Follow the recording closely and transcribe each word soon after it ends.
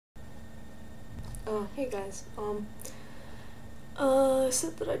Hey guys, I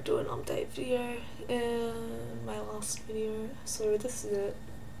said that I'd do an update video in my last video, so this is it.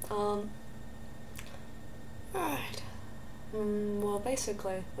 Alright. Well,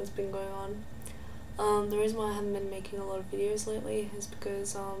 basically, what's been going on, the reason why I haven't been making a lot of videos lately is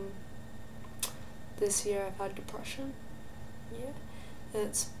because, this year I've had depression. Yeah.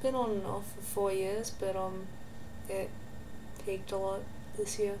 It's been on and off for 4 years, but, it peaked a lot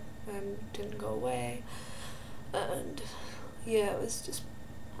this year and didn't go away, and yeah, it was just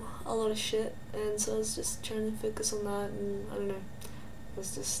a lot of shit, and so I was just trying to focus on that, and I don't know, I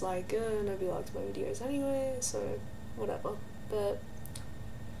was just like, nobody likes my videos anyway, so whatever, but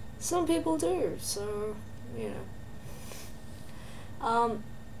some people do, so, you know.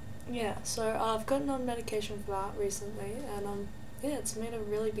 Yeah, so I've gotten on medication for that recently, and yeah, it's made a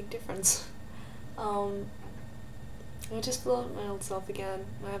really big difference. I just feel like my old self again.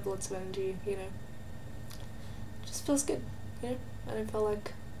 I have lots of energy, you know. It just feels good, you know. I don't feel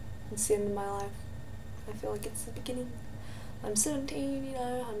like it's the end of my life. I feel like it's the beginning. I'm 17, you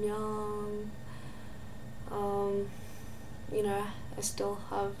know, I'm young. You know, I still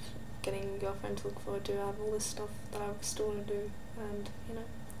have getting a girlfriend to look forward to. I have all this stuff that I still want to do, and, you know,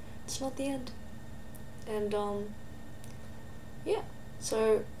 it's not the end. And, yeah,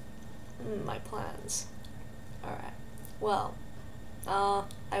 so, my plans. Alright. Well, I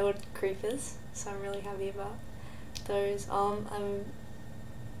ordered creepers, so I'm really happy about those.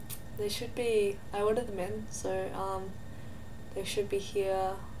 They should be, I ordered them in, so, they should be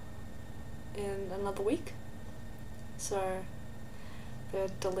here in another week. So, they're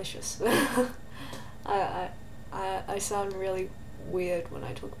delicious. I sound really weird when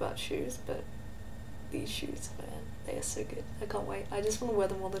I talk about shoes, but these shoes, man, they are so good. I can't wait. I just want to wear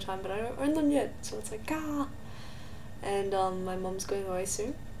them all the time, but I don't own them yet, so it's like, And my mom's going away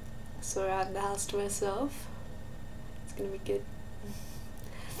soon, so I have the house to myself. It's gonna be good.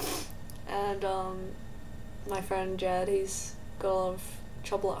 And my friend Jed, he's got a lot of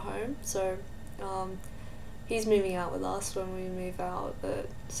trouble at home, so he's moving out with us when we move out, but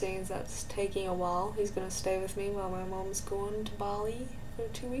seeing as that's taking a while, he's gonna stay with me while my mom's gone to Bali for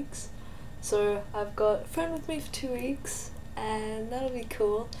 2 weeks. So I've got a friend with me for 2 weeks, and that'll be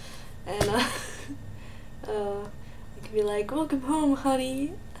cool. And I could be like, welcome home,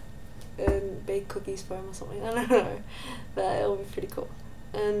 honey, and bake cookies for him or something, I don't know, but it'll be pretty cool.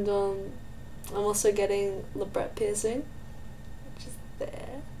 And I'm also getting labret piercing, which is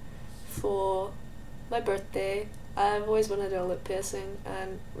there, for my birthday. I've always wanted to do a lip piercing,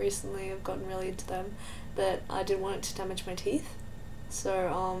 and recently I've gotten really into them, but I didn't want it to damage my teeth,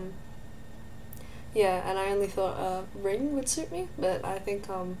 so yeah, and I only thought a ring would suit me, but I think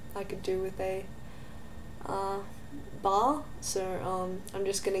I could do with a bar, so I'm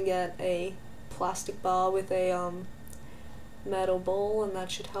just gonna get a plastic bar with a metal ball, and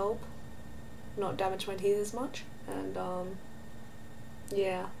that should help not damage my teeth as much. And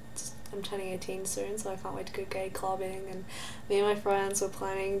yeah, I'm turning 18 soon, so I can't wait to go gay clubbing, and me and my friends were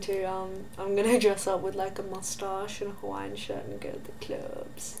planning to I'm gonna dress up with like a mustache and a Hawaiian shirt and go to the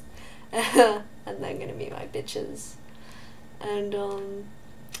clubs. And they're gonna meet my bitches, and I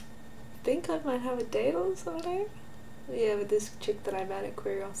think I might have a date or something. Yeah, with this chick that I met at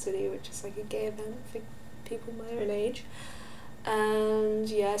Curiosity, which is like a gay event for people my own age. And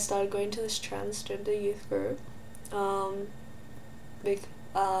yeah, I started going to this transgender youth group, you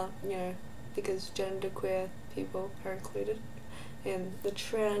know, because genderqueer people are included in the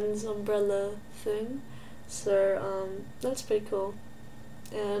trans umbrella thing. So that's pretty cool.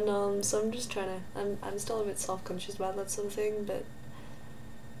 And so I'm just trying to, I'm still a bit self-conscious about that sort of thing, but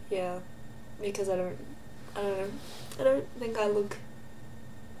yeah, because I don't think I look,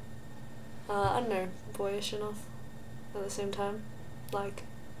 I don't know, boyish enough at the same time. Like,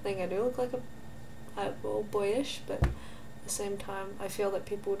 I think I do look like well, boyish, but at the same time, I feel that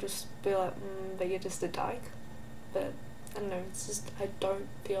people just be like, but you're just a dyke. But, I don't know, it's just, I don't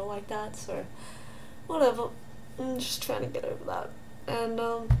feel like that, so, whatever. I'm just trying to get over that. And,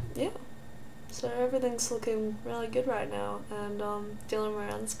 yeah. So everything's looking really good right now, and Dylan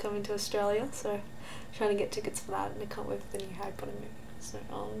Moran's coming to Australia, so trying to get tickets for that, and I can't wait for the new Harry Potter movie. So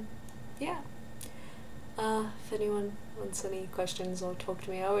yeah. If anyone wants any questions or talk to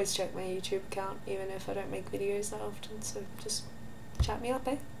me, I always check my YouTube account, even if I don't make videos that often, so just chat me up,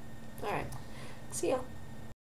 eh? Alright, see ya.